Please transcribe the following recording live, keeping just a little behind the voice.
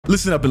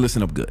Listen up and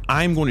listen up good.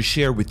 I'm going to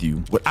share with you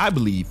what I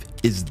believe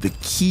is the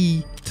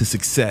key to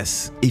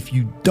success. If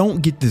you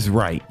don't get this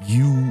right,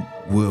 you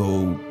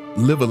will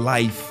live a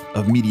life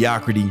of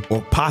mediocrity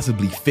or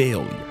possibly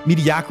failure.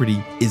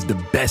 Mediocrity is the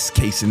best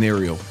case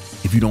scenario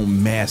if you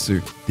don't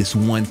master this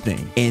one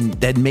thing. And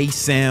that may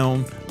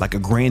sound like a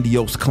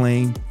grandiose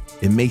claim.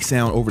 It may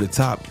sound over the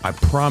top. I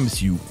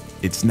promise you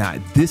it's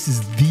not. This is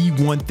the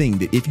one thing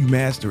that if you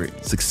master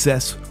it,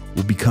 success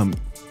will become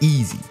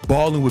easy.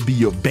 Balling would be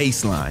your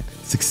baseline.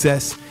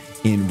 Success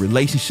in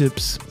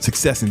relationships,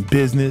 success in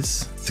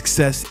business,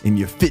 success in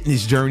your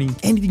fitness journey,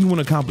 anything you want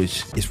to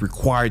accomplish, it's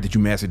required that you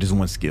master this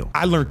one skill.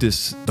 I learned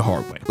this the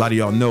hard way. A lot of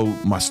y'all know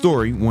my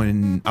story.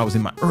 When I was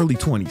in my early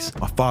 20s,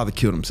 my father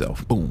killed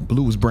himself. Boom,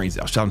 blew his brains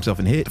out, shot himself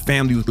in the head. The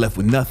family was left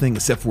with nothing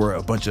except for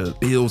a bunch of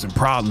bills and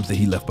problems that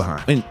he left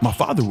behind. And my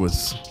father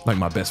was like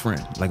my best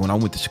friend. Like when I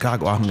went to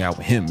Chicago, I hung out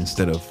with him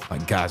instead of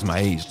like guys my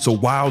age. So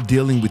while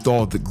dealing with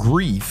all the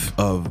grief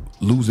of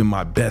losing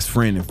my best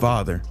friend and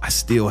father, I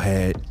still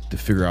had to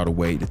figure out a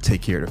way to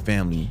take care of the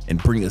family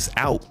and bring us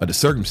out of the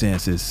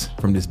circumstances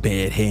from this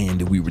bad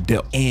hand that we were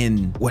dealt.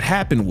 And what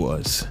happened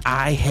was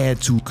I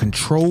had to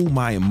control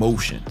my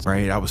emotions,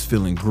 right? I was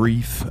feeling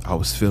grief. I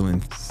was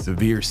feeling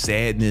severe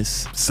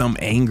sadness, some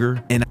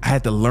anger, and I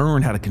had to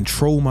learn how to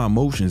control my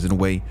emotions in a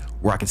way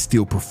where I could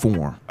still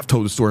perform. I've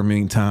told the story a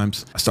million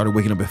times. I started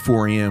waking up at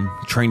 4 a.m.,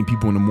 training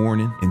people in the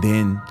morning, and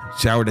then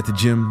showered at the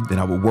gym. Then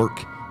I would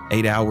work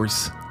 8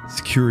 hours,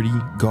 security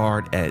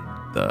guard at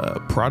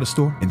the Prada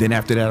store. And then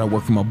after that, I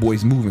worked for my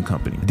boy's moving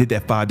company. I did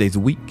that 5 days a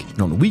week.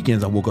 And on the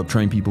weekends, I woke up,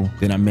 trained people.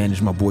 Then I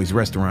managed my boy's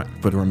restaurant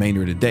for the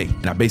remainder of the day.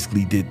 And I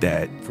basically did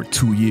that for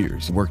 2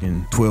 years,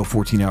 working 12,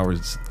 14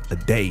 hours a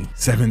day,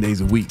 7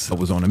 days a week. So I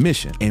was on a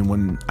mission. And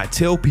when I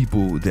tell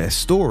people that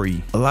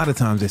story, a lot of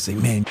times they say,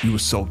 man, you were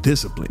so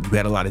disciplined. You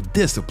had a lot of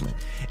discipline.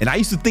 And I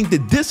used to think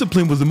that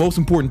discipline was the most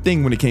important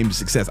thing when it came to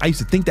success. I used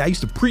to think that, I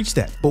used to preach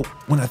that. But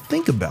when I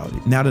think about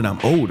it, now that I'm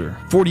older,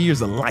 40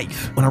 years of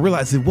life, when I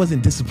realized it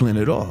wasn't discipline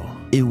at all,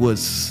 it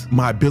was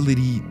my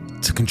ability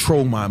to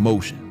control my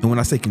emotion. And when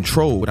I say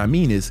control, what I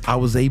mean is I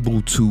was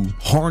able to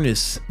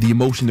harness the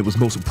emotion that was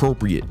most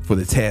appropriate for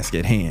the task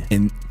at hand.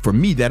 And for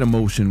me, that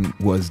emotion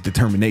was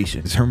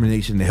determination.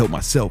 Determination to help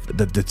myself,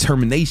 the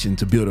determination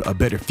to build a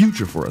better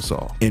future for us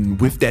all. And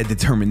with that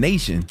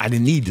determination, I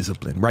didn't need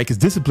discipline, right? Because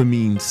discipline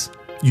means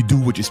you do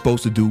what you're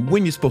supposed to do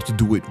when you're supposed to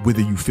do it,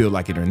 whether you feel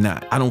like it or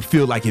not. I don't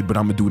feel like it, but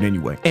I'm gonna do it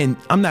anyway. And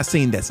I'm not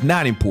saying that's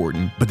not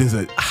important, but there's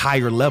a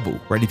higher level,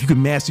 right? If you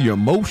can master your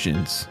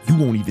emotions, you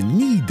won't even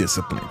need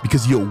discipline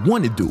because you'll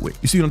want to do it.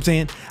 You see what I'm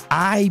saying?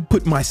 I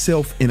put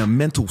myself in a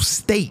mental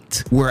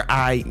state where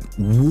I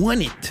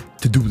wanted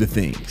to do the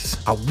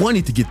things. I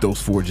wanted to get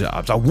those 4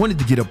 jobs. I wanted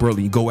to get up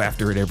early and go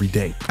after it every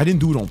day. I didn't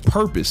do it on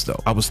purpose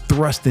though. I was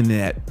thrust in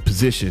that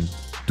position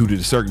due to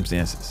the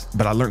circumstances,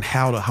 but I learned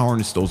how to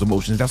harness those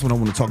emotions. That's what I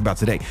want to talk about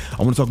today.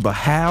 I want to talk about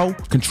how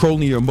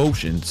controlling your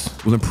emotions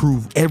will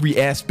improve every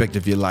aspect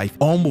of your life.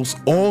 Almost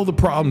all the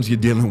problems you're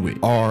dealing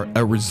with are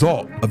a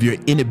result of your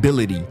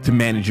inability to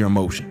manage your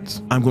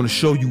emotions. I'm going to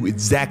show you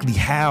exactly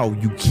how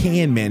you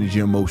can manage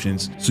your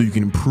emotions so you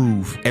can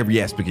improve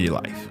every aspect of your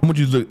life. I want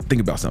you to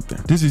think about something.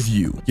 This is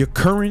you. Your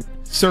current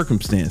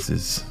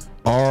circumstances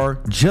are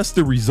just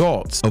the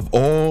results of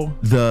all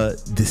the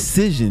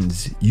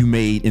decisions you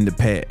made in the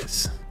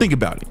past. Think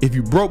about it. If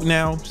you're broke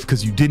now, it's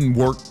because you didn't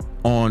work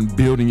on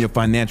building your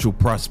financial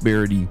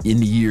prosperity in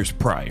the years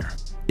prior.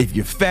 If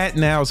you're fat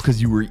now, it's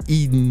because you were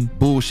eating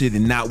bullshit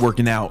and not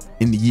working out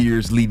in the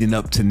years leading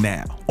up to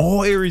now.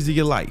 All areas of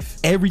your life,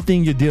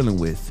 everything you're dealing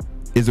with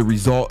is a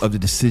result of the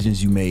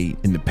decisions you made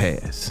in the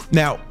past.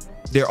 Now,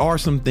 there are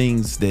some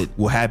things that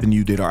will happen to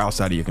you that are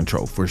outside of your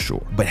control for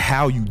sure, but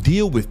how you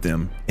deal with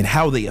them and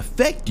how they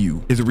affect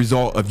you is a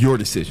result of your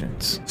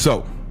decisions.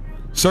 So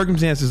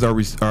circumstances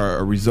are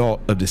a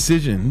result of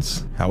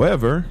decisions.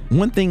 However,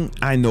 one thing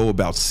I know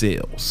about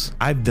sales,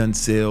 I've done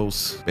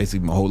sales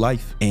basically my whole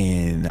life,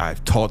 and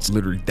I've taught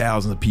literally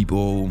thousands of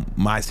people.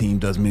 My team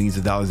does millions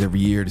of dollars every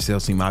year, the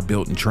sales team I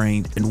built and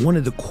trained. And one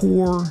of the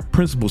core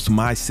principles to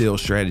my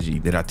sales strategy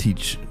that I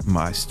teach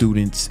my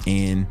students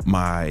and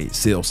my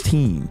sales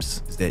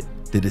teams is that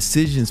the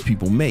decisions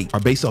people make are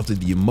based off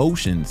of the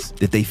emotions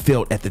that they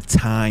felt at the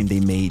time they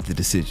made the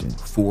decision.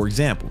 For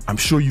example, I'm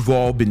sure you've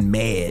all been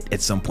mad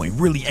at some point,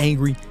 really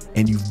angry,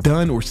 and you've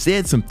done or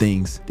said some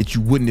things that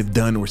you wouldn't have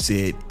done or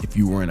said if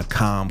you were in a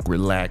calm,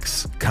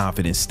 relaxed,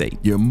 confident state.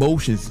 Your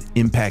emotions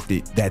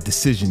impacted that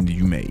decision that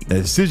you made.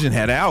 That decision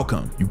had an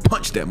outcome. You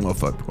punched that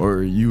motherfucker,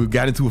 or you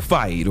got into a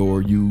fight,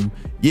 or you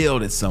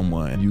yelled at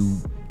someone, you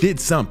did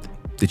something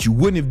that you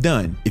wouldn't have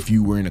done if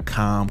you were in a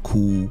calm,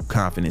 cool,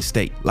 confident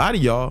state. A lot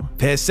of y'all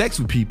had sex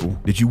with people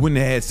that you wouldn't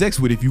have had sex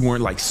with if you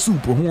weren't like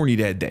super horny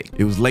that day.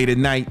 It was late at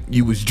night,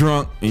 you was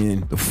drunk,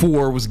 and the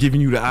 4 was giving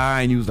you the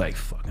eye, and you was like,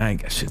 fuck, I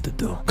ain't got shit to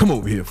do. Come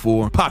over here,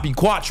 4. Poppy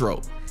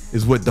Quattro.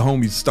 is what the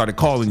homies started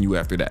calling you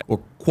after that. Or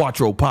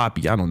Cuatro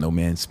Papi. I don't know,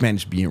 man.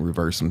 Spanish be in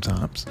reverse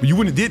sometimes. But you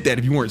wouldn't have did that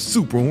if you weren't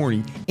super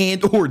horny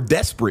and or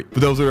desperate.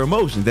 But those are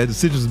emotions. That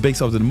decision is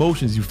based off the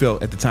emotions you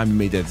felt at the time you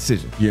made that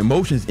decision. Your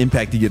emotions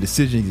impacted your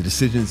decisions. Your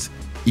decisions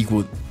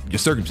equal your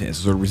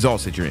circumstances or the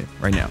results that you're in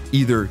right now,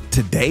 either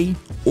today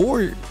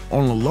or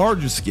on a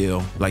larger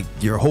scale, like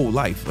your whole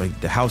life, like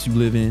the house you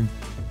live in.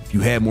 If you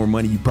had more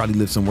money, you probably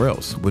live somewhere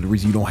else. But the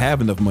reason you don't have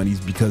enough money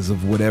is because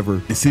of whatever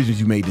decisions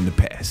you made in the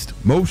past.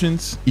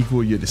 Emotions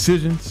equal your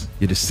decisions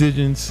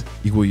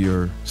equal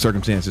your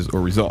circumstances or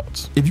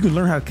results. If you can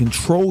learn how to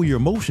control your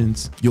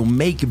emotions, you'll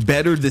make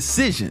better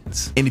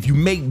decisions. And if you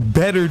make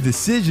better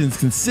decisions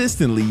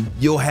consistently,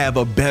 you'll have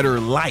a better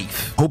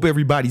life. Hope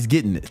everybody's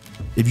getting it.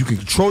 If you can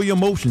control your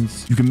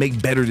emotions, you can make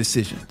better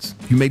decisions.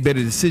 If you make better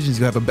decisions,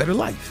 you'll have a better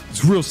life.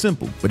 It's real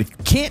simple. But if you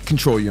can't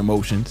control your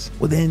emotions,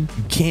 well, then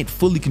you can't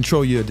fully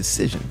control your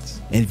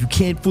decisions. And if you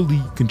can't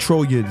fully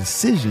control your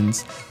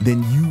decisions,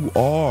 then you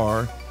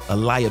are a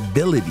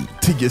liability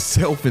to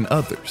yourself and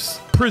others.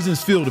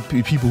 Prisons filled with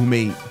people who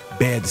made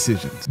bad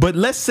decisions. But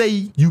let's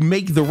say you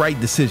make the right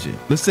decision.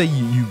 Let's say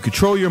you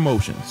control your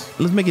emotions.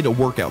 Let's make it a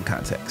workout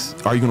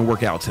context. Are you going to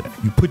work out today?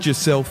 You put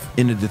yourself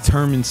in a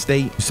determined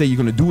state. You say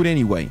you're going to do it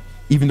anyway,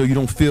 even though you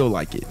don't feel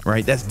like it,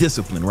 right? That's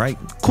discipline, right?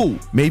 Cool.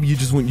 Maybe you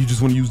just want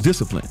to use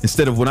discipline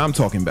instead of what I'm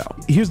talking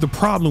about. Here's the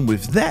problem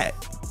with that.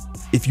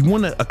 If you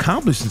want to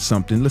accomplish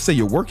something, let's say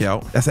your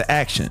workout, that's an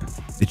action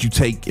that you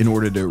take in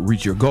order to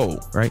reach your goal,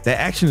 right?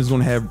 That action is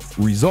going to have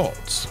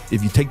results.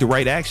 If you take the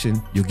right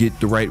action, you'll get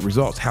the right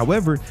results.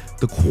 However,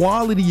 the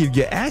quality of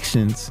your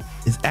actions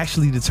is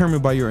actually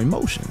determined by your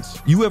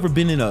emotions. You ever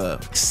been in a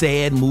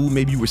sad mood?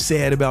 Maybe you were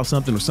sad about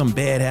something or something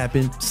bad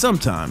happened.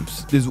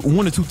 Sometimes there's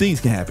one or two things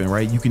can happen,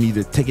 right? You can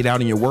either take it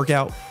out in your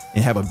workout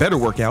and have a better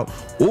workout,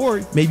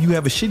 or maybe you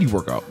have a shitty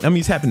workout. I mean,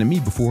 it's happened to me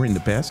before in the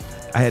past.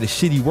 I had a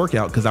shitty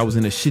workout because I was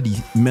in a shitty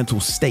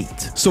mental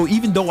state. So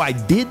even though I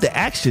did the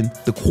action,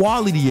 the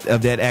quality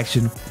of that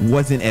action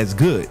wasn't as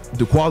good.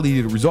 The quality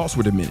of the results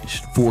were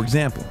diminished. For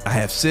example, I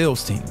have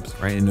sales teams,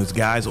 right? And there's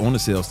guys on the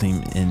sales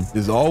team, and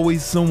there's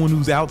always someone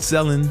who's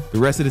outselling the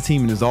rest of the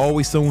team, and there's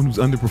always someone who's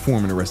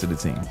underperforming the rest of the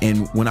team.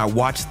 And when I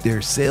watch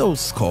their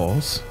sales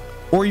calls,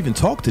 or even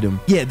talk to them,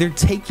 yeah, they're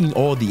taking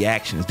all the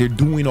actions. They're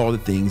doing all the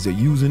things. They're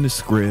using the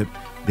script.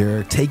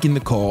 They're taking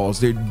the calls.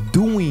 They're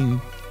doing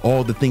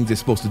all the things they're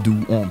supposed to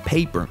do on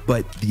paper,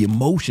 but the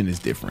emotion is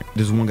different.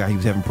 There's one guy, he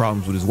was having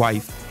problems with his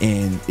wife,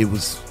 and it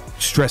was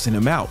stressing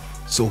him out.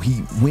 So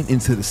he went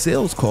into the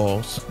sales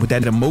calls with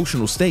that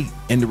emotional state,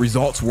 and the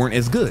results weren't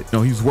as good. You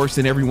know, he was worse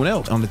than everyone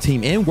else on the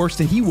team, and worse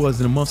than he was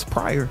in the months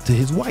prior to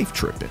his wife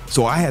tripping.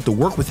 So I had to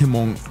work with him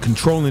on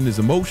controlling his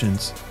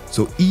emotions.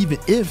 So even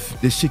if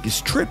this chick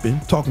is tripping,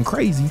 talking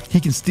crazy,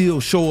 he can still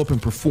show up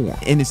and perform.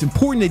 And it's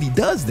important that he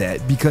does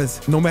that,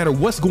 because no matter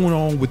what's going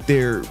on with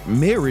their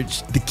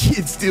marriage, the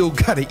kids still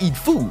gotta eat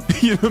food.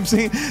 You know what I'm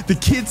saying? The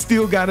kids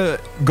still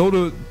gotta go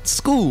to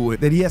school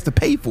that he has to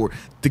pay for.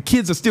 The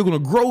kids are still gonna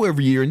grow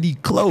every year and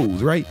need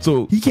clothes, right?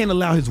 So he can't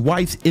allow his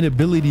wife's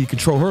inability to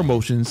control her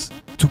emotions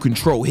to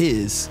control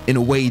his in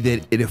a way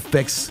that it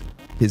affects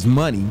his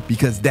money,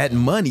 because that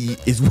money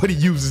is what he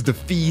uses to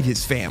feed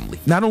his family.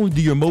 Not only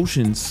do your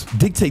emotions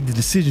dictate the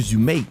decisions you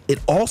make, it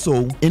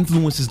also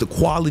influences the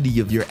quality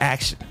of your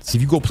actions. If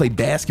you go play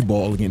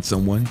basketball against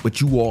someone,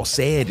 but you all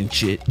sad and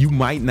shit, you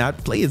might not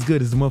play as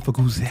good as the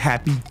motherfucker who's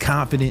happy,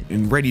 confident,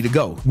 and ready to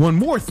go. One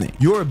more thing,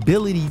 your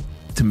ability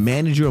to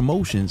manage your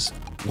emotions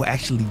will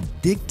actually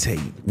dictate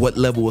what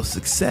level of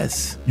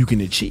success you can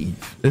achieve.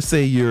 Let's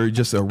say you're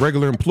just a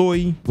regular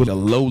employee with a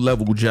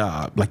low-level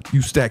job, like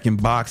you stacking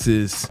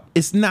boxes.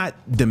 It's not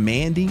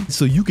demanding,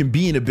 so you can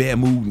be in a bad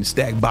mood and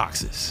stack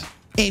boxes.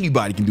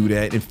 Anybody can do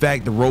that. In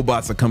fact, the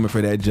robots are coming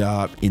for that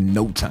job in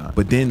no time.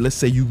 But then let's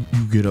say you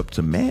get up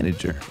to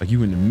manager, like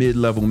you in the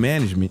mid-level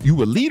management, you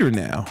a leader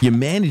now, you're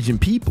managing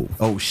people.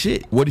 Oh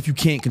shit, what if you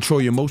can't control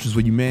your emotions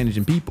when you're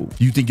managing people?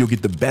 You think you'll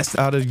get the best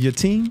out of your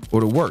team or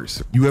the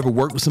worst? You ever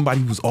work with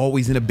somebody who was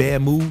always in a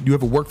bad mood? You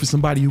ever work for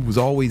somebody who was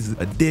always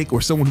a dick,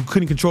 or someone who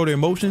couldn't control their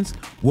emotions?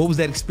 What was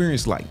that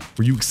experience like?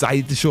 Were you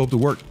excited to show up to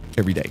work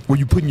every day? Were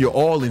you putting your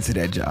all into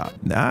that job?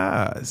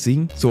 Nah,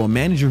 see? So a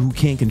manager who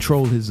can't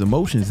control his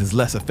emotions is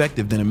less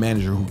effective than a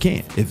manager who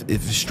can. If the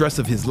stress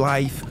of his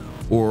life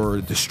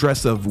or the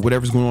stress of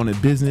whatever's going on in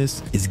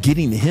business is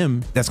getting to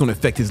him, that's going to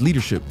affect his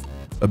leadership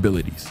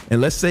abilities.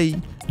 And let's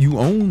say you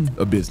own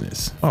a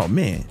business. Oh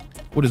man,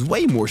 well, there's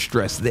way more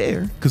stress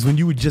there, because when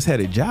you just had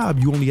a job,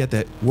 you only had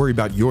to worry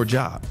about your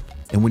job.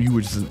 And when you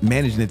were just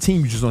managing a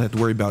team, you just don't have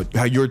to worry about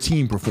how your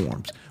team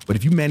performs. But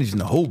if you're managing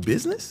the whole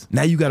business,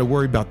 now you got to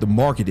worry about the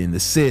marketing, the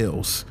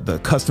sales, the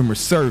customer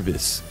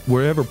service,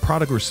 wherever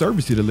product or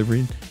service you're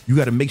delivering, you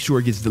got to make sure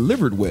it gets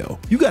delivered well.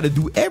 You got to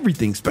do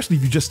everything, especially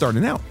if you're just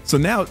starting out. So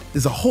now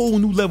there's a whole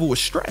new level of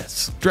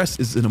stress. Stress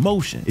is an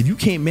emotion. If you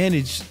can't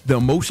manage the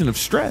emotion of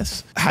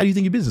stress, how do you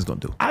think your business is going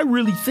to do? I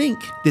really think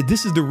that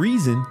this is the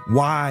reason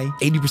why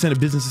 80% of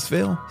businesses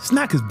fail. It's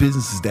not because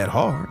business is that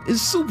hard.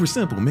 It's super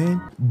simple,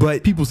 man.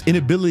 But people's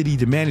inability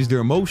to manage their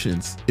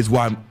emotions is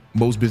why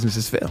most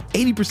businesses fail.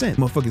 80%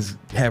 motherfuckers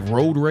have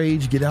road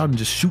rage, get out and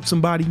just shoot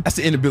somebody. That's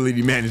the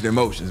inability to manage their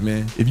emotions,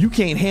 man. If you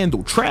can't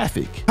handle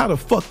traffic, how the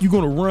fuck you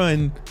gonna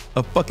run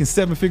a fucking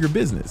 7-figure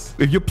business?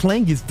 If your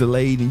plane gets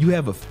delayed and you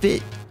have a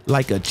fit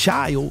like a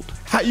child,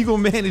 how you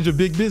gonna manage a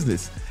big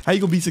business? How you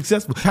gonna be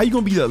successful? How you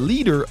gonna be the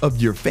leader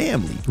of your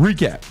family?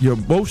 Recap, your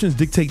emotions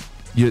dictate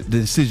the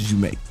decisions you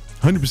make.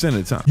 100% of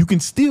the time. You can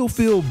still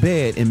feel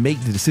bad and make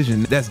the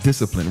decision. That's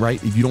discipline,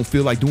 right? If you don't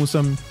feel like doing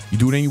something, you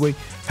do it anyway.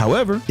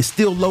 However, it's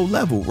still low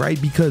level,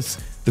 right? Because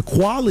the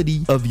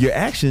quality of your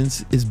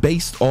actions is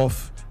based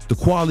off the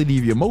quality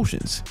of your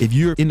emotions. If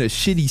you're in a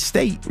shitty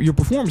state, your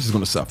performance is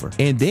gonna suffer.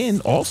 And then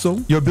also,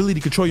 your ability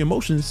to control your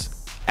emotions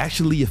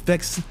actually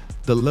affects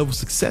the level of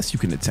success you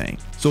can attain.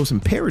 So it's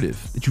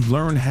imperative that you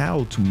learn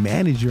how to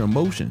manage your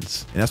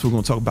emotions. And that's what we're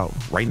gonna talk about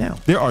right now.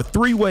 There are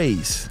 3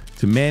 ways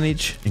to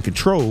manage and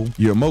control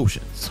your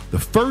emotions. The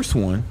first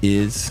one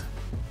is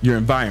your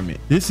environment.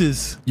 This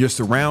is your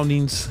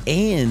surroundings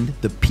and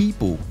the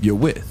people you're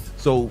with.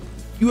 So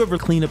you ever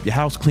clean up your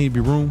house, clean up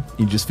your room, and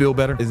you just feel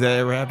better? Has that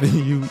ever happened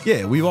to you?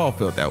 Yeah, we've all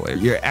felt that way.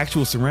 Your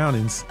actual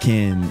surroundings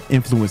can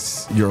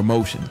influence your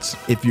emotions.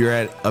 If you're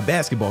at a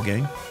basketball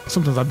game,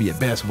 sometimes I'll be at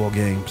basketball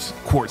games,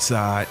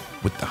 courtside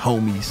with the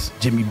homies,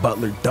 Jimmy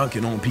Butler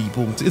dunking on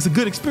people. It's a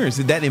good experience.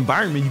 In that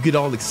environment, you get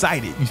all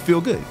excited. You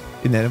feel good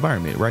in that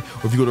environment, right?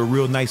 Or if you go to a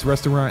real nice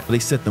restaurant, they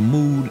set the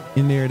mood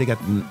in there. They got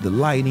the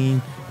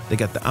lighting. They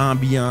got the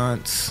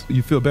ambiance.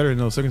 You feel better in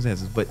those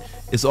circumstances. But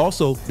it's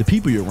also the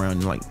people you're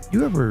around. You're like,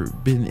 you ever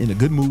been in a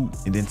good mood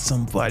and then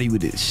somebody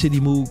with a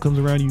shitty mood comes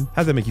around you?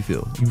 How's that make you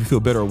feel? You feel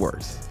better or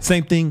worse?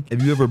 Same thing.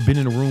 Have you ever been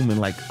in a room and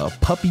like a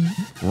puppy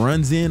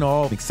runs in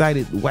all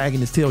excited, wagging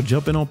his tail,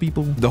 jumping on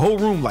people? The whole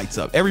room lights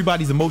up.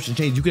 Everybody's emotion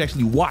changes. You can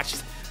actually watch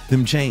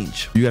them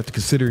change. You have to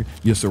consider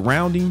your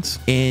surroundings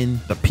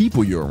and the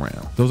people you're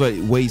around. Those are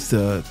ways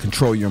to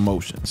control your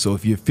emotions. So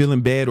if you're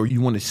feeling bad or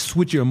you want to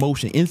switch your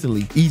emotion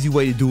instantly, easy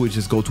way to do it is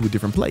just go to a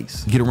different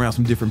place. Get around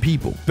some different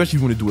people, especially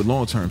if you want to do it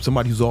long term.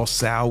 Somebody who's all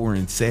sour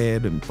and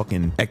sad and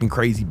fucking acting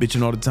crazy,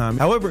 bitching all the time.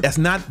 However, that's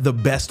not the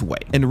best way.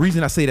 And the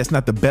reason I say that's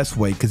not the best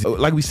way, because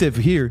like we said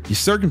for here, your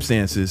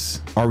circumstances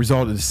are a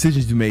result of the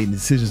decisions you made, and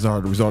decisions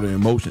are the result of your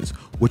emotions.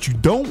 What you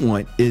don't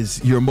want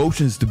is your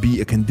emotions to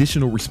be a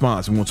conditional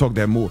response. And we'll talk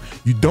that more.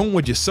 You don't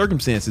want your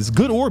circumstances,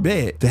 good or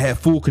bad, to have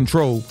full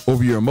control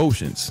over your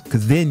emotions,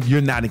 because then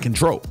you're not in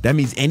control. That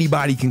means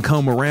anybody can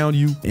come around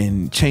you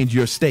and change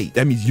your state.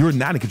 That means you're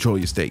not in control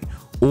of your state.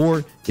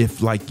 Or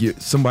if like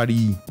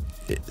something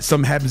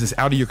happens that's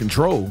out of your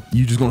control,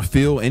 you're just gonna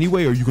feel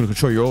anyway, or you're gonna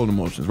control your own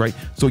emotions, right?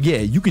 So yeah,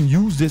 you can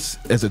use this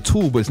as a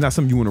tool, but it's not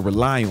something you wanna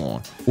rely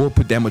on or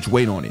put that much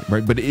weight on it,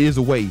 right? But it is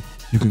a way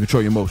you can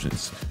control your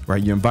emotions,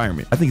 right? Your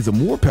environment. I think it's a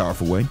more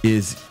powerful way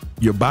is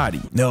your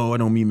body. No, I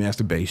don't mean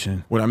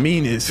masturbation. What I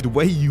mean is the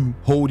way you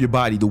hold your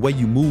body, the way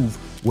you move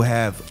will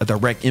have a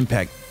direct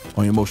impact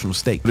on your emotional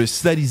state. There's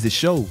studies that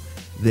show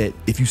that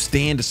if you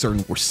stand a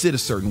certain or sit a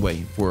certain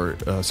way for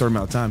a certain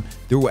amount of time,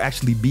 there will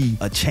actually be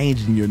a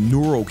change in your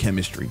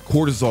neurochemistry.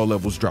 Cortisol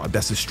levels drop.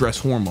 That's a stress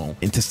hormone.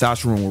 And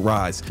testosterone will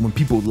rise. When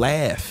people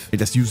laugh,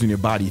 that's using your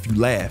body. If you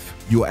laugh,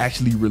 you'll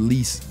actually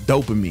release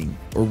dopamine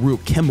or real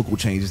chemical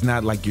change. It's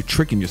not like you're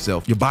tricking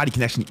yourself. Your body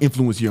can actually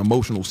influence your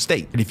emotional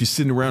state. And if you're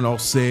sitting around all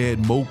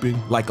sad,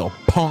 moping like a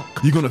punk,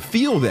 you're gonna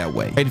feel that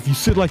way. And if you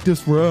sit like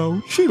this for,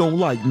 oh, she don't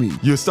like me,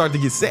 you'll start to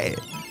get sad.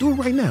 Do it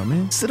right now,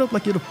 man. Sit up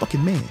like you're the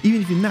fucking man.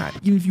 Even if you're not,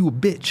 even if you a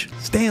bitch,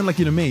 stand like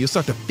you're the man. You'll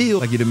start to feel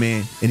like you're the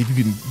man. And if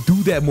you can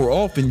do that more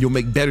often, you'll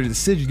make better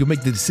decisions. You'll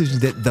make the decisions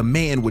that the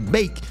man would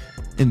make.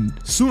 And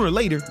sooner or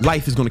later,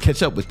 life is gonna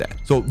catch up with that.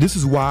 So this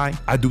is why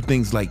I do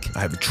things like I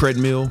have a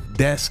treadmill,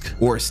 desk,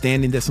 or a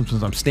standing desk.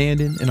 Sometimes I'm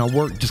standing and I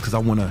work just because I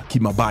wanna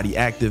keep my body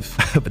active.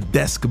 I have a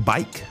desk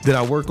bike that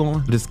I work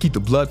on, just keep the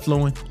blood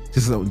flowing.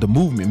 Just the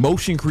movement.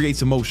 Motion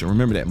creates emotion.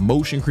 Remember that.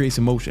 Motion creates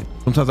emotion.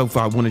 Sometimes if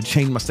I wanna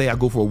change my state, I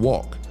go for a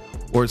walk.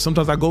 Or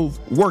sometimes I go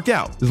work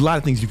out. There's a lot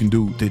of things you can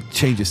do to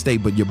change your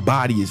state, but your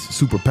body is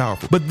super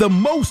powerful. But the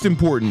most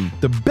important,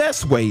 the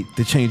best way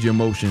to change your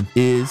emotion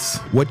is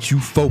what you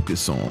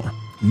focus on.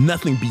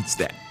 Nothing beats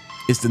that.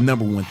 It's the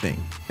number one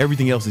thing.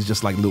 Everything else is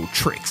just like little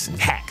tricks and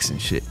hacks and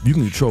shit. You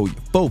can control your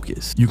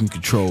focus. You can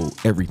control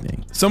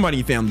everything. Somebody in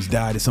your family's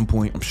died at some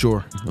point, I'm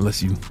sure,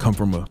 unless you come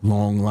from a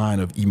long line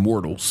of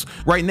immortals.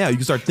 Right now, you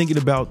can start thinking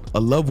about a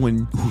loved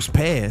one who's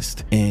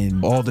passed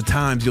and all the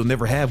times you'll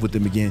never have with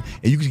them again.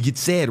 And you can get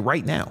sad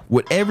right now.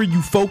 Whatever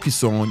you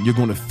focus on, you're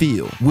gonna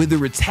feel,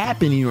 whether it's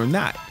happening or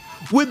not.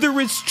 Whether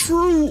it's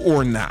true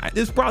or not.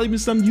 There's probably been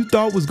something you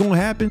thought was gonna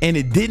happen and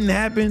it didn't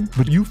happen,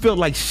 but you felt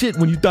like shit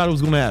when you thought it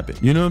was gonna happen.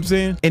 You know what I'm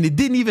saying? And it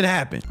didn't even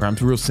happen. I'm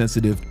real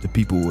sensitive to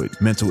people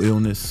with mental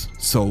illness.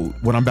 So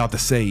what I'm about to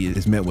say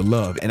is met with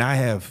love. And I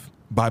have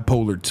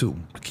bipolar too.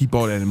 Keep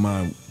all that in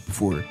mind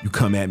before you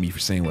come at me for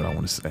saying what I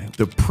want to say.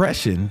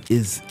 Depression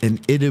is an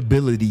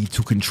inability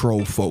to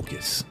control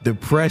focus.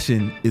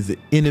 Depression is an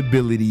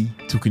inability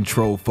to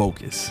control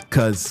focus.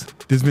 Because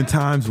there's been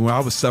times when I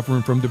was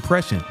suffering from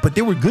depression, but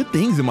there were good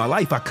things in my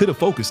life I could have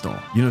focused on.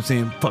 You know what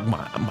I'm saying? Fuck,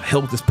 my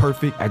health is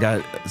perfect. I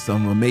got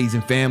some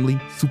amazing family,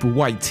 super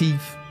white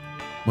teeth.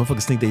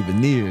 Motherfuckers think they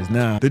veneers.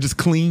 Nah, they're just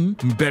clean,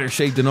 in better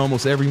shape than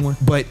almost everyone.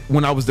 But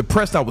when I was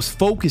depressed, I was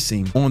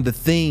focusing on the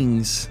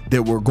things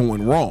that were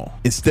going wrong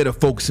instead of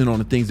focusing on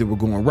the things that were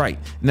going right.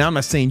 Now, I'm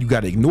not saying you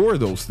got to ignore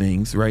those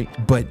things, right?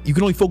 But you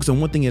can only focus on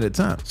one thing at a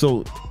time.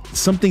 So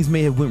some things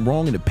may have went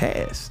wrong in the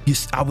past.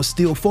 I was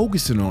still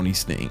focusing on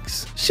these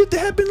things. Shit that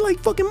happened like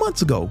fucking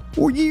months ago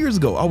or years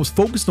ago. I was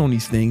focused on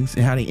these things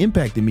and how they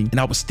impacted me, and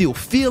I was still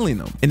feeling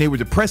them, and they were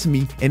depressing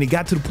me, and it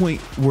got to the point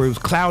where it was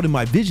clouding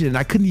my vision, and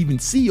I couldn't even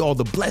see all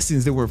the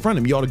blessings that were in front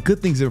of me, all the good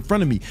things that were in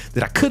front of me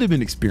that I could have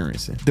been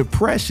experiencing.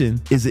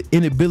 Depression is an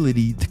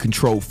inability to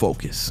control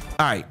focus.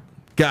 All right.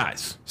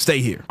 Guys, stay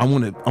here. I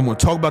want to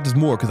talk about this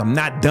more because I'm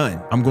not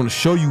done. I'm going to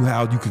show you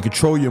how you can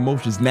control your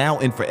emotions now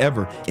and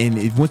forever.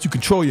 And once you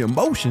control your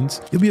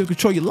emotions, you'll be able to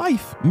control your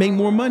life, make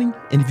more money.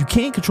 And if you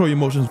can't control your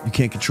emotions, you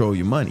can't control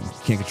your money.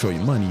 You can't control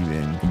your money,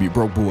 then you'll be a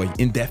broke boy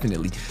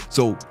indefinitely.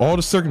 So all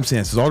the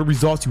circumstances, all the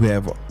results you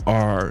have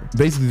are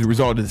basically the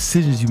result of the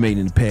decisions you made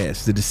in the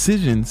past. The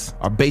decisions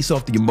are based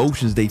off the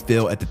emotions they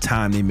felt at the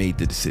time they made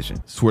the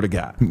decision. Swear to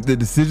God. The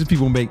decisions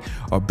people make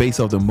are based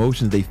off the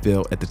emotions they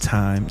felt at the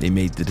time they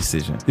made the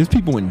decision. There's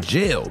people in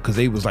jail because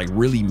they was like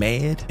really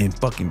mad and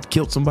fucking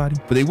killed somebody,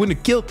 but they wouldn't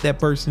have killed that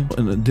person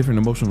in a different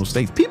emotional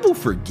state. People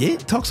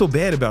forget, talk so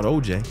bad about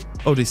OJ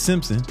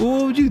Simpson.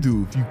 What would you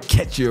do if you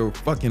catch your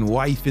fucking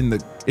wife in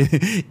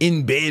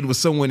bed with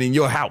someone in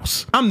your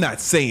house? I'm not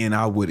saying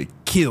I would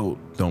have killed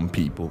them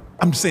people.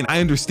 I'm just saying I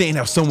understand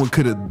how someone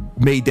could have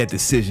made that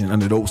decision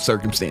under those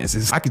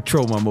circumstances. I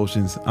control my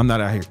emotions. I'm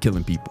not out here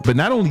killing people. But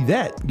not only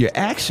that, your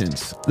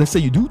actions. Let's say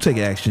you do take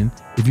action.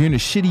 If you're in a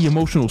shitty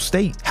emotional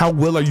state, how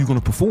well are you going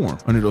to perform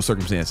under those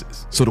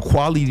circumstances? So the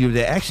quality of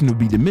that action will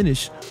be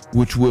diminished,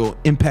 which will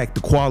impact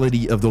the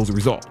quality of those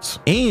results.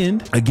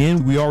 And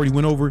again, we already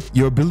went over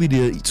your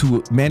ability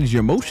to manage your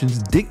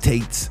emotions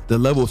dictates the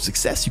level of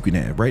success you can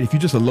have, right? If you're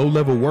just a low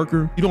level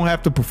worker, you don't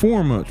have to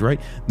perform much,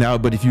 right? Now,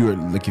 but if you're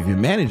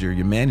a manager,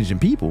 you're managing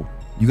people,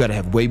 you got to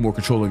have way more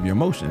control of your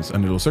emotions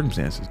under those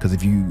circumstances. Because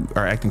if you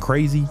are acting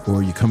crazy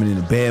or you're coming in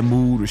a bad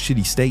mood or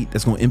shitty state,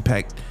 that's going to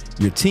impact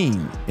your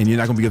team and you're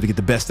not going to be able to get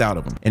the best out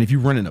of them. And if you're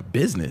running a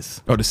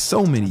business, there's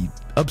so many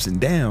ups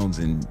and downs,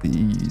 and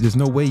there's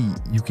no way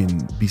you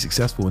can be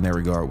successful in that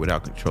regard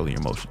without controlling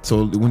your emotions.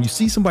 So when you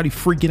see somebody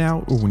freaking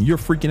out, or when you're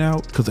freaking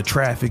out because of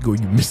traffic, or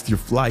you missed your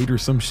flight or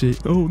some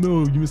shit, oh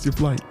no, you missed your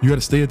flight, you got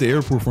to stay at the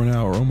airport for an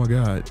hour, oh my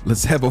God,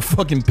 let's have a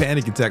fucking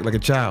panic attack like a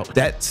child.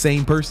 That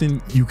same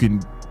person, you can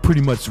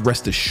pretty much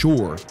rest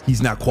assured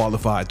he's not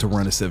qualified to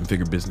run a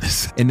 7-figure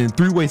business. And then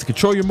 3 ways to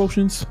control your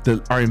emotions: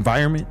 our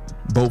environment,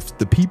 both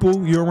the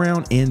people you're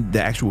around and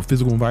the actual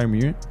physical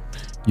environment you're in.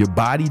 Your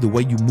body, the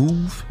way you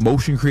move.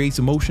 Motion creates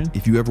emotion.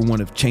 If you ever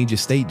want to change your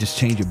state, just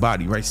change your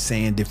body, right?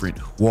 Stand different,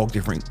 walk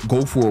different,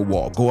 go for a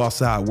walk, go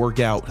outside,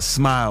 work out,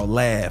 smile,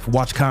 laugh,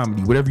 watch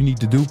comedy, whatever you need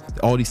to do.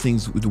 All these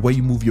things, the way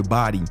you move your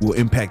body will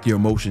impact your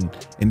emotion.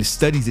 And the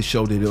studies that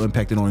show that it'll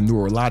impact it on a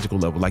neurological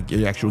level, like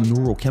your actual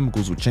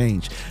neurochemicals will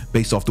change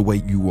based off the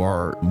way you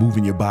are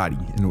moving your body.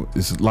 You know,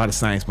 there's a lot of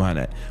science behind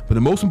that. But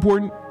the most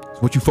important,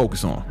 what you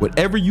focus on.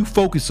 Whatever you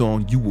focus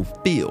on, you will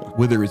feel,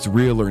 whether it's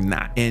real or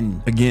not.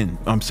 And again,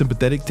 I'm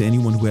sympathetic to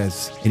anyone who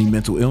has any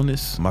mental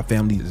illness. My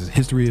family has a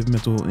history of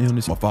mental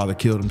illness. My father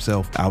killed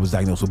himself. I was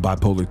diagnosed with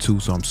bipolar 2,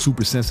 so I'm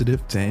super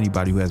sensitive to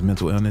anybody who has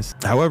mental illness.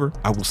 However,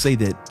 I will say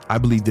that I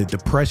believe that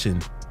depression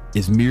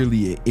is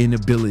merely an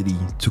inability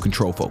to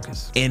control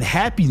focus. And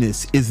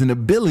happiness is an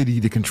ability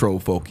to control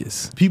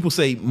focus. People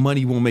say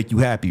money won't make you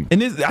happy.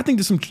 And I think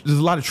there's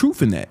a lot of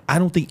truth in that. I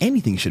don't think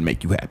anything should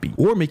make you happy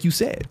or make you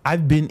sad.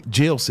 I've been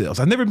jail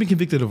cells. I've never been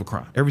convicted of a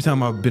crime. Every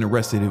time I've been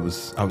arrested, I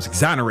was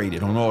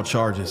exonerated on all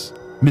charges.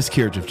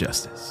 Miscarriage of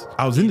justice.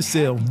 I was in the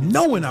cell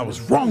knowing I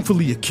was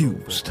wrongfully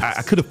accused.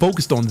 I could have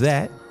focused on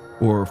that,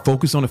 or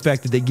focus on the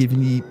fact that they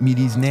giving me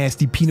these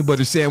nasty peanut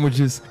butter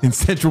sandwiches in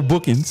Central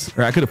Bookings.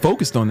 Or I could have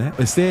focused on that.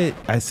 Instead,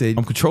 I said,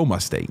 I'm control my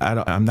state.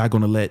 I'm not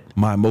gonna let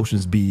my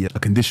emotions be a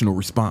conditional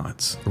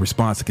response, a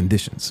response to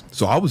conditions.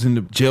 So I was in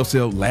the jail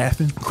cell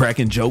laughing,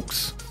 cracking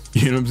jokes,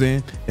 you know what I'm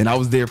saying? And I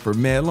was there for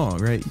mad long,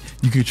 right?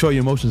 You control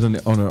your emotions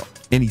on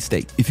any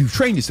state if you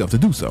train yourself to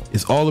do so.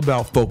 It's all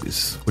about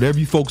focus. Whatever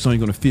you focus on, you're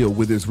gonna feel,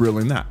 whether it's real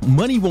or not.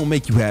 Money won't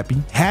make you happy.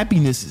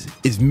 Happiness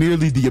is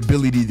merely the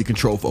ability to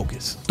control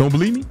focus. Don't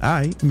believe me? All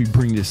right, let me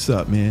bring this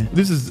up, man.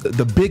 This is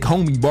the big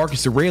homie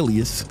Marcus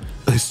Aurelius.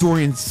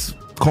 Historians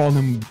call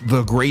him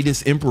the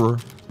greatest emperor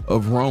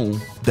of Rome.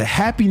 The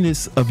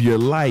happiness of your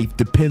life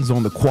depends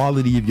on the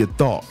quality of your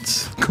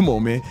thoughts. Come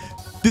on, man.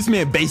 This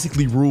man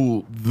basically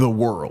ruled the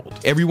world.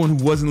 Everyone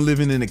who wasn't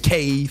living in a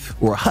cave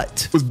or a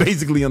hut was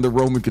basically under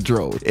Roman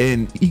control.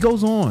 And he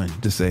goes on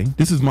to say,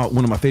 this is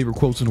one of my favorite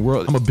quotes in the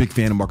world. I'm a big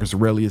fan of Marcus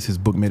Aurelius. His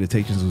book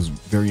Meditations was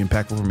very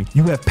impactful for me.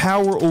 You have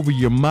power over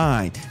your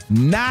mind,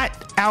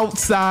 not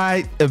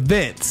outside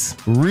events.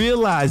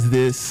 Realize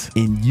this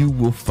and you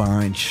will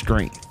find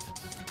strength.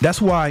 That's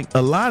why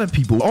a lot of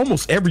people,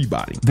 almost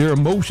everybody, their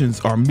emotions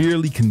are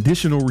merely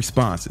conditional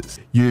responses.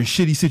 You're in a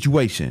shitty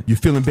situation. You're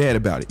feeling bad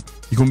about it.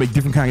 You're gonna make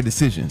different kind of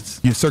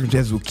decisions. Your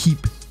circumstances will keep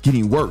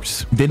getting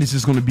worse. Then it's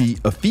just going to be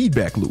a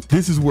feedback loop.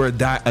 This is where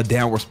a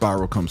downward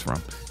spiral comes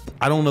from.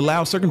 I don't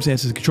allow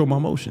circumstances to control my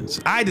emotions.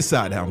 I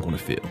decide how I'm going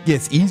to feel. Yeah,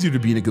 it's easier to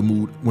be in a good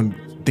mood when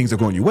things are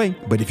going your way,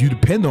 but if you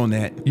depend on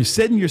that, you're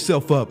setting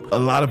yourself up a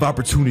lot of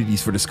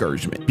opportunities for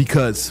discouragement,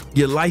 because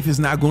your life is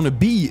not going to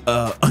be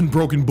an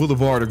unbroken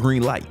boulevard of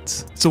green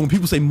lights. So when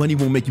people say money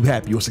won't make you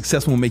happy or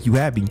success won't make you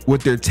happy,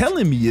 what they're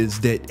telling me is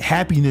that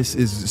happiness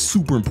is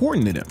super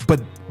important to them.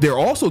 But they're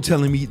also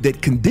telling me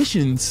that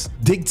conditions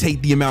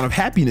dictate the amount of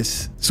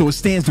happiness. So it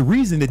stands to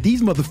reason that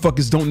these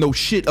motherfuckers don't know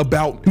shit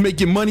about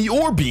making money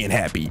or being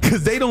happy,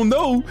 because they don't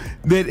know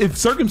that if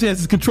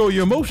circumstances control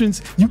your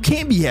emotions, you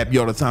can't be happy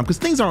all the time, because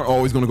things aren't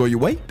always going to go your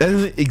way. That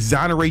doesn't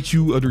exonerate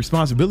you of the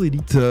responsibility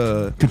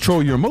to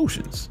control your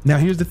emotions. Now,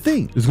 here's the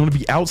thing. There's going to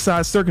be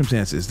outside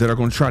circumstances that are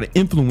going to try to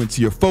influence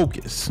your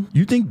focus.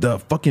 You think the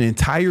fucking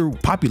entire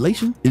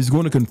population is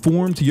going to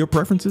conform to your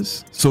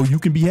preferences so you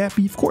can be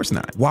happy? Of course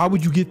not. Why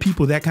would you give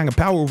people that kind of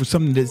power over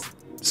something that's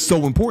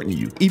so important to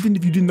you? Even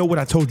if you didn't know what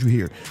I told you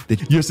here,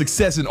 that your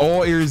success in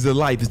all areas of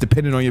life is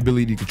dependent on your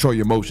ability to control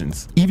your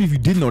emotions. Even if you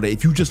didn't know that,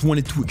 if you just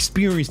wanted to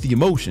experience the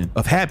emotion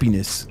of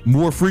happiness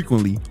more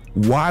frequently,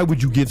 why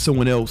would you give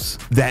someone else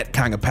that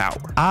kind of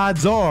power?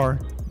 Odds are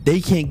they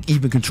can't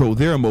even control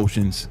their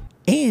emotions.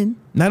 And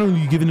not only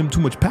are you giving them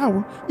too much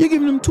power, you're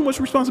giving them too much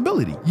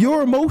responsibility.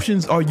 Your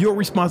emotions are your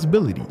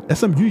responsibility. That's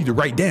something you need to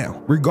write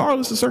down,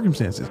 regardless of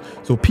circumstances.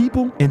 So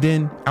people, and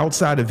then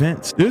outside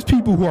events, there's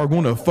people who are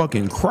going to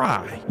fucking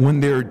cry when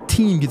their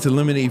team gets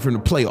eliminated from the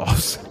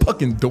playoffs.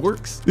 Fucking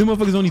dorks. Them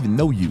motherfuckers don't even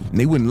know you, and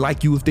they wouldn't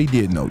like you if they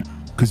did know you.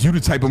 Cause you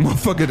the type of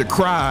motherfucker to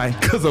cry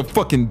cause a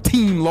fucking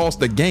team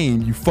lost a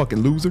game, you fucking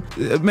loser.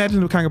 Imagine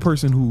the kind of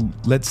person who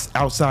lets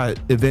outside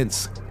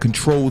events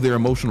control their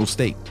emotional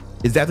state.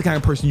 Is that the kind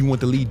of person you want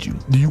to lead you?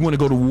 Do you want to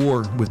go to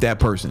war with that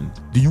person?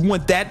 Do you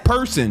want that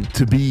person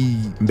to be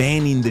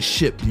manning the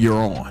ship you're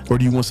on? Or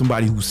do you want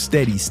somebody who's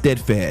steady,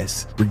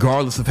 steadfast,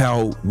 regardless of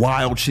how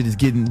wild shit is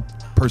getting?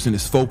 Person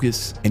is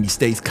focused and he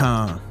stays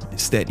calm and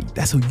steady.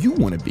 That's who you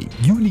want to be.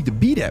 You need to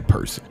be that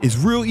person. It's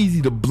real easy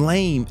to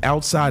blame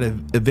outside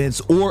of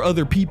events or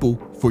other people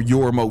for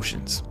your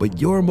emotions, but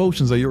your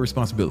emotions are your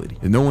responsibility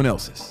and no one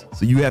else's.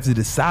 So you have to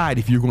decide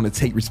if you're going to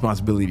take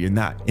responsibility or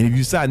not. And if you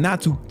decide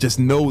not to, just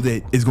know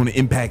that it's going to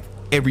impact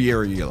every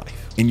area of your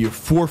life, and you're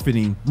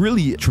forfeiting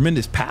really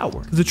tremendous power.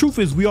 Because the truth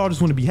is, we all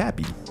just want to be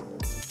happy.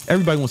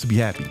 Everybody wants to be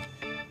happy,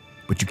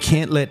 but you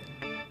can't let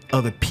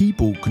other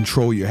people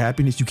control your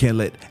happiness. You can't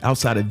let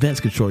outside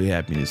events control your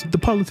happiness. The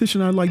politician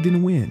I like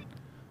didn't win.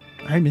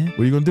 All right, man,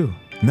 what are you gonna do?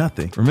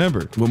 Nothing.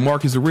 Remember what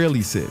Marcus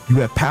Aurelius said. You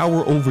have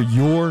power over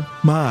your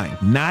mind,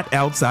 not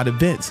outside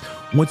events.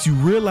 Once you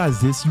realize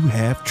this, you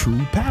have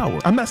true power.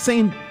 I'm not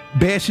saying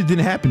bad shit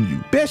didn't happen to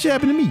you. Bad shit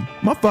happened to me.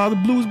 My father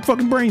blew his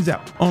fucking brains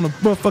out on a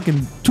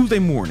fucking Tuesday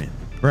morning,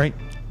 right?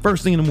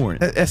 First thing in the morning.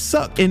 That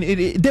sucked. And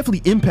it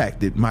definitely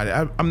impacted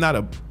I'm not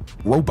a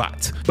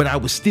robot, but I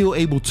was still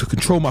able to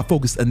control my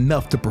focus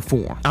enough to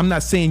perform. I'm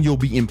not saying you'll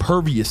be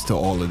impervious to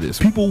all of this.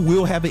 People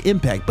will have an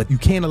impact, but you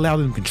can't allow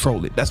them to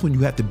control it. That's when you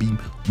have to be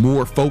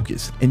more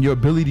focused, and your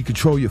ability to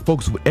control your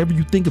focus, whatever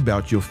you think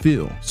about, you'll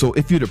feel. So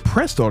if you're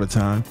depressed all the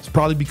time, it's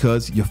probably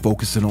because you're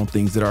focusing on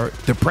things that are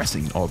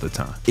depressing all the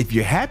time. If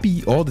you're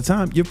happy all the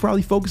time, you're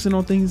probably focusing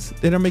on things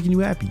that are making you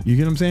happy. You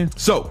get what I'm saying?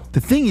 So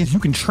the thing is, you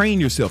can train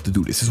yourself to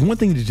do this. It's one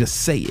thing to just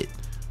say it,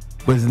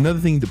 but it's another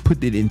thing to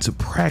put it into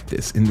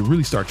practice and to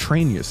really start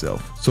training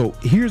yourself. So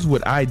here's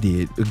what I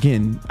did.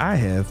 Again, I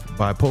have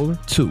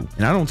bipolar 2,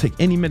 and I don't take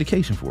any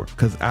medication for it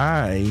because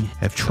I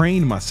have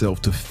trained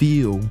myself to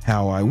feel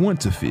how I want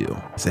to feel.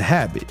 It's a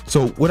habit.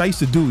 So what I used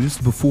to do, this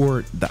is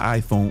before the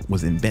iPhone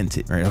was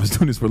invented, right? I was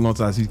doing this for a long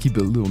time. I used to keep a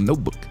little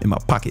notebook in my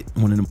pocket,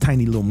 one of them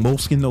tiny little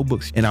moleskin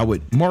notebooks, and I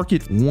would mark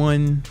it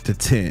 1 to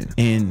 10.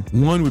 And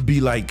 1 would be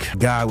like a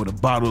guy with a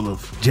bottle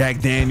of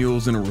Jack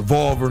Daniels and a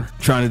revolver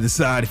trying to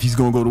decide if he's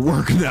gonna go to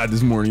work or not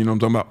this morning. You know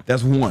what I'm talking about?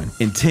 That's 1.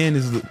 And 10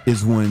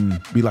 is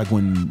when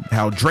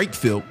how Drake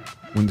felt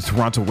when the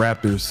Toronto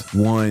Raptors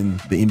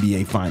won the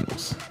NBA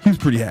Finals. He was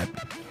pretty happy.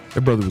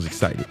 That brother was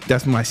excited.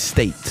 That's my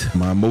state,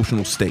 my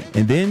emotional state.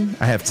 And then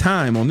I have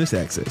time on this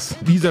axis.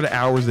 These are the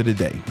hours of the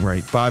day,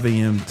 right? 5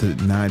 a.m. to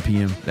 9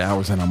 p.m., the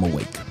hours that I'm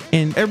awake.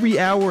 And every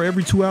hour,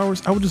 every 2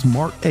 hours, I would just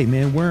mark, hey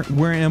man,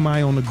 where am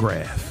I on the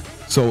graph?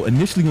 So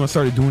initially when I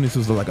started doing this, it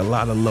was like a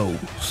lot of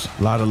lows.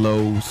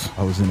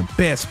 I was in a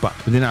bad spot.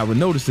 But then I would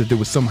notice that there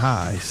was some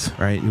highs,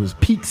 right? It was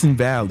peaks and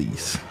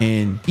valleys.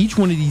 And each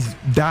one of these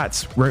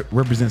dots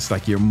represents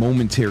like your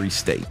momentary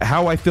state,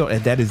 how I felt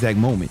at that exact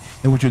moment.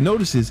 And what you'll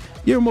notice is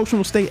your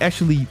emotional state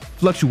actually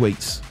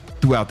fluctuates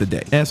throughout the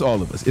day. That's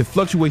all of us. It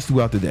fluctuates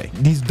throughout the day.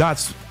 These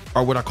dots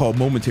are what I call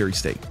momentary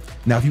state.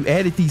 Now, if you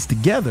added these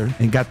together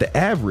and got the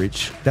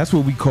average, that's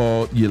what we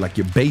call your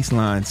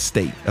baseline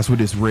state. That's what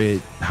this red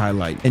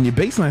highlight. And your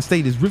baseline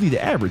state is really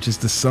the average. It's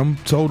the sum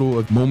total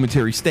of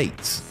momentary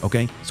states,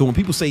 okay? So when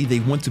people say they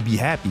want to be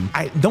happy,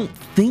 I don't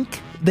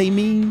think they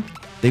mean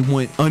they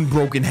want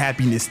unbroken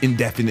happiness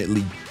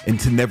indefinitely and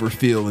to never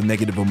feel a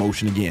negative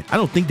emotion again. I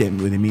don't think that's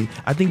what they mean.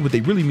 I think what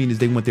they really mean is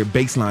they want their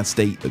baseline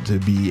state to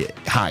be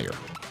higher.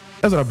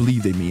 That's what I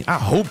believe they mean. I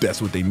hope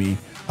that's what they mean.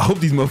 I hope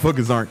these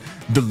motherfuckers aren't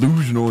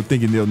delusional and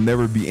thinking there'll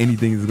never be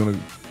anything that's gonna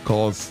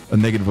cause a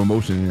negative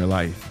emotion in their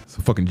life. It's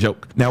a fucking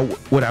joke. Now,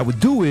 what I would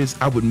do is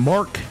I would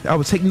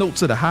take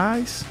notes of the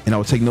highs and I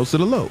would take notes of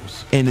the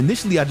lows. And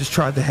initially I just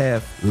tried to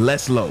have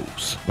less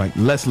lows, like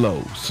less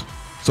lows.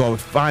 So I would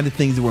find the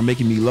things that were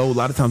making me low. A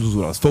lot of times it was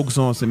what I was focused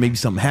on, so maybe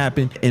something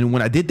happened. And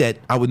when I did that,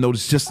 I would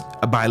notice just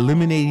by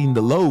eliminating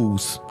the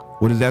lows,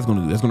 what is that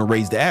gonna do? That's gonna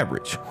raise the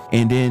average.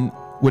 And then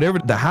whatever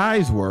the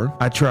highs were,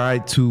 I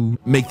tried to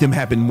make them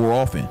happen more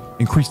often,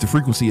 increase the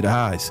frequency of the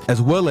highs,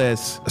 as well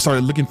as I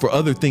started looking for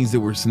other things that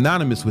were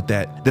synonymous with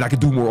that I could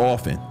do more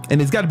often.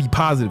 And it's gotta be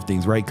positive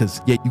things, right? Because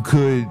yeah, you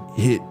could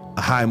hit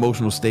a high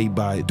emotional state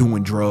by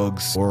doing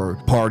drugs or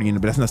partying,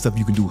 but that's not stuff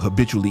you can do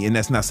habitually, and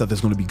that's not stuff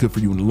that's going to be good for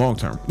you in the long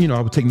term. You know,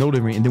 I would take note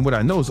of it, and then what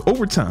I know is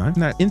over time,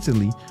 not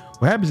instantly,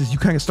 what happens is you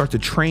kind of start to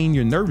train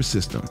your nervous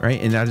system, right?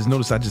 And I just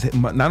noticed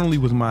not only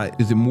was my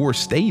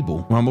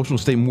emotional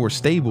state more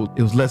stable,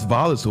 it was less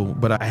volatile,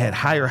 but I had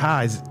higher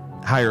highs,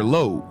 higher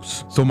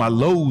lows. So my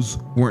lows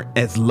weren't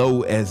as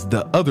low as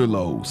the other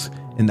lows,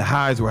 and the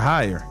highs were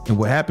higher. And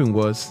what happened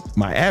was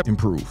my app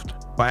improved.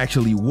 I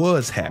actually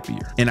was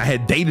happier, and I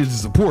had data to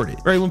support it,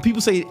 right? When people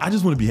say, I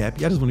just want to be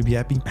happy, I just want to be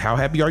happy. How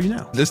happy are you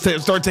now? Let's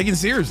start taking it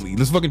seriously.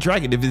 Let's fucking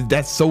track it. If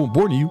that's so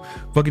important to you,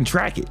 fucking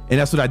track it. And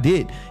that's what I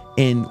did.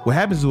 And what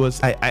happens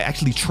was I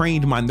actually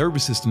trained my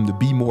nervous system to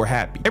be more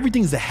happy.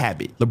 Everything's a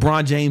habit.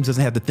 LeBron James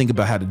doesn't have to think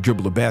about how to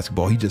dribble a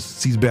basketball. He just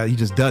sees bad, he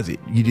just does it.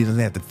 He doesn't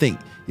have to think.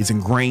 It's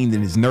ingrained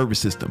in his nervous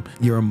system.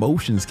 Your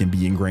emotions can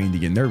be ingrained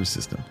in your nervous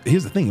system.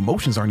 Here's the thing,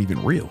 emotions aren't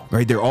even real,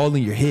 right? They're all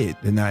in your head.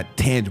 They're not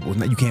tangible.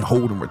 You can't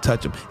hold them or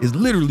touch them. It's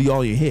literally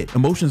all in your head.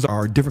 Emotions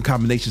are different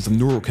combinations of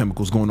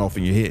neurochemicals going off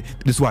in your head.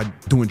 This is why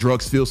doing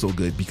drugs feels so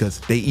good, because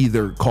they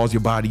either cause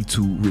your body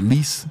to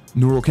release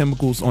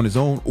neurochemicals on its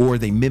own, or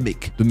they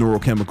mimic the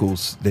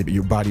neurochemicals that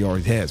your body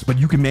already has. But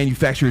you can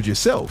manufacture it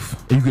yourself,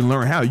 and you can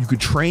learn how. You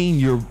could train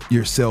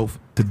yourself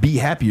to be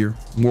happier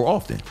more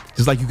often,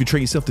 just like you could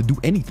train yourself to do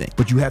anything,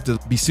 but you have to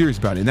be serious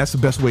about it. And that's the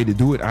best way to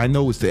do it, I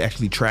know, is to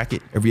actually track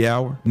it every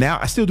hour. Now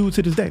I still do it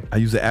to this day. I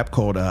use an app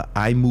called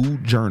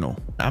iMood Journal.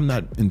 I'm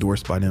not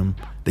endorsed by them.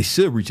 They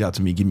should reach out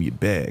to me, give me a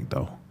bag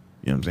though.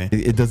 You know what I'm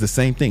saying? It does the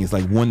same thing. It's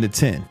like 1 to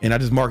 10. And I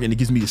just mark it and it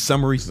gives me the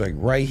summary. It's like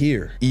right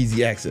here,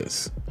 easy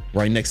access.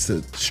 Right next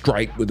to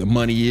Stripe where the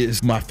money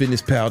is, My Fitness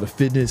Pal, the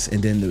fitness,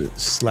 and then the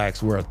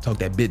Slacks where I talk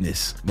that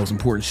business. Most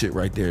important shit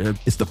right there.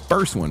 It's the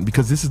first one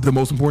because this is the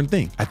most important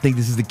thing. I think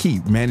this is the key,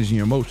 managing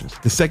your emotions.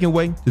 The second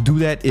way to do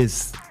that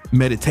is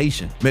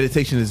meditation.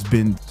 Meditation has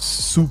been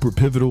super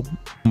pivotal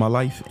in my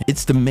life.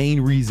 It's the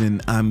main reason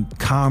I'm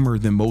calmer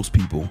than most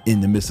people in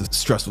the midst of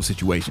stressful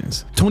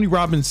situations. Tony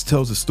Robbins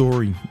tells a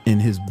story in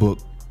his book,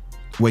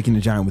 Waking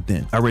the Giant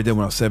Within. I read that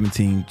when I was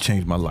 17,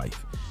 changed my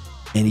life.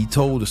 And he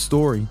told a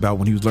story about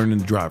when he was learning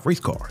to drive race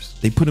cars.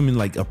 They put him in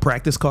like a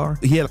practice car.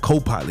 He had a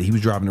co-pilot. He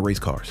was driving the race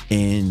cars.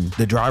 And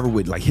the driver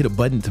would like hit a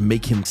button to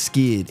make him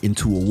skid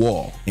into a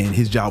wall. And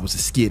his job was to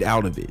skid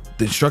out of it.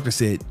 The instructor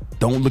said,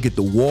 don't look at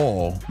the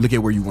wall, look at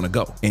where you want to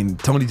go. And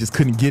Tony just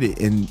couldn't get it.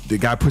 And the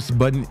guy pushed the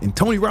button and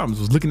Tony Robbins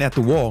was looking at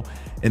the wall,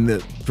 and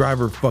the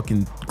driver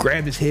fucking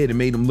grabbed his head and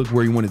made him look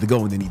where he wanted to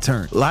go, and then he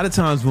turned. A lot of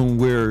times when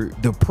we're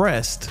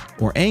depressed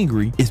or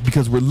angry, it's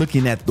because we're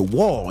looking at the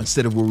wall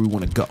instead of where we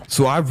want to go.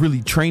 So I've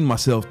really trained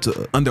myself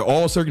to, under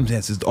all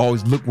circumstances, to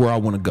always look where I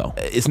want to go.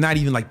 It's not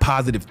even like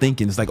positive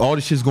thinking. It's like all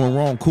this shit's going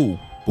wrong, cool.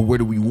 But what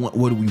do we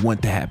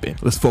want to happen?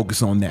 Let's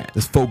focus on that.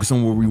 Let's focus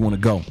on where we want to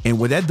go. And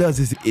what that does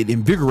is it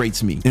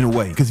invigorates me in a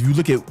way. Because if you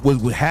look at what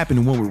would happen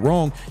and what went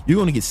wrong, you're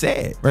going to get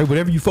sad, right?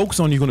 Whatever you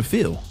focus on, you're going to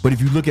feel. But if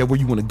you look at where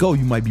you want to go,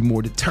 you might be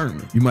more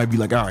determined. You might be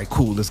like, all right,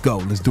 cool, let's go,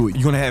 let's do it.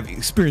 You're going to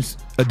experience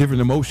a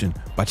different emotion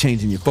by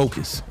changing your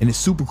focus. And it's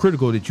super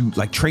critical that you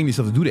like train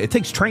yourself to do that. It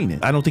takes training.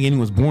 I don't think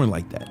anyone's born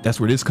like that. That's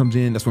where this comes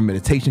in. That's where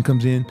meditation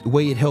comes in. The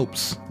way it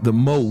helps the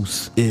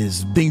most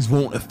is things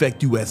won't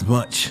affect you as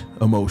much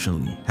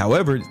emotionally.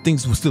 However,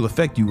 things will still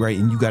affect you, right?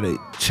 And you got to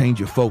change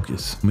your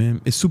focus, man.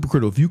 It's super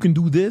critical. If you can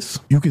do this,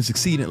 you can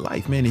succeed in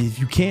life, man. And if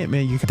you can't,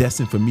 man, you're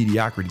destined for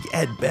mediocrity.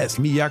 At best,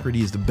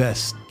 mediocrity is the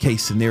best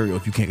case scenario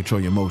if you can't control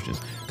your emotions.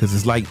 Because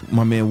it's like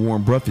my man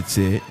Warren Buffett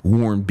said,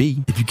 Warren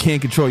B, if you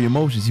can't control your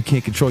emotions, you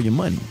can't control your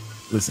money.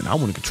 Listen, I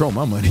want to control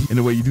my money. And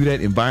the way you do that,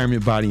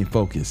 environment, body, and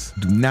focus.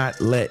 Do not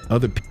let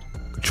other people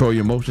control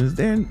your emotions.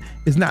 Then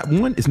it's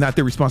not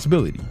their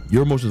responsibility.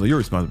 Your emotions are your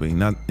responsibility,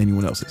 not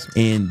anyone else's.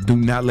 And do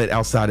not let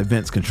outside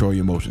events control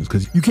your emotions,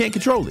 because you can't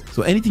control it.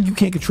 So anything you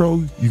can't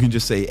control, you can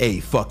just say, hey,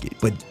 fuck it.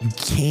 But you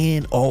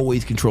can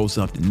always control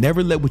something.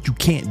 Never let what you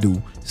can't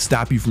do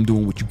stop you from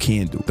doing what you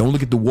can do. Don't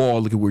look at the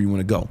wall, look at where you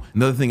want to go.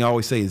 Another thing I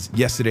always say is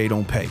yesterday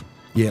don't pay.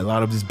 Yeah, a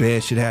lot of this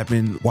bad shit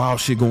happened,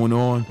 wild shit going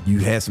on. You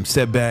had some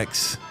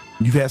setbacks.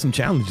 You've had some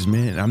challenges,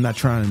 man. I'm not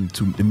trying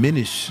to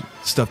diminish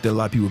stuff that a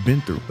lot of people have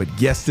been through, but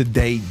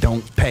yesterday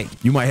don't pay.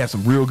 You might have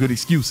some real good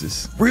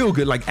excuses, real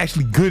good, like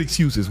actually good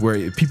excuses, where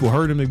if people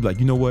heard them, they'd be like,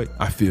 you know what?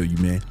 I feel you,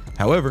 man.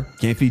 However,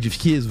 can't feed your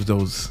kids with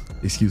those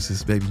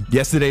excuses, baby.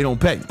 Yesterday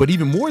don't pay. But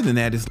even more than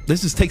that is,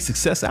 let's just take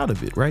success out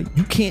of it, right?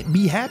 You can't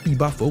be happy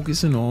by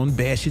focusing on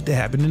bad shit that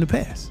happened in the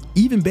past.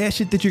 Even bad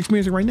shit that you're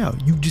experiencing right now.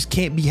 You just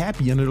can't be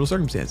happy under those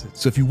circumstances.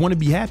 So if you want to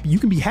be happy, you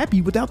can be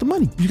happy without the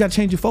money. You got to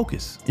change your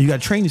focus. And you got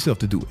to train yourself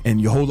to do it.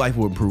 And your whole life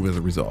will improve as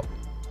a result.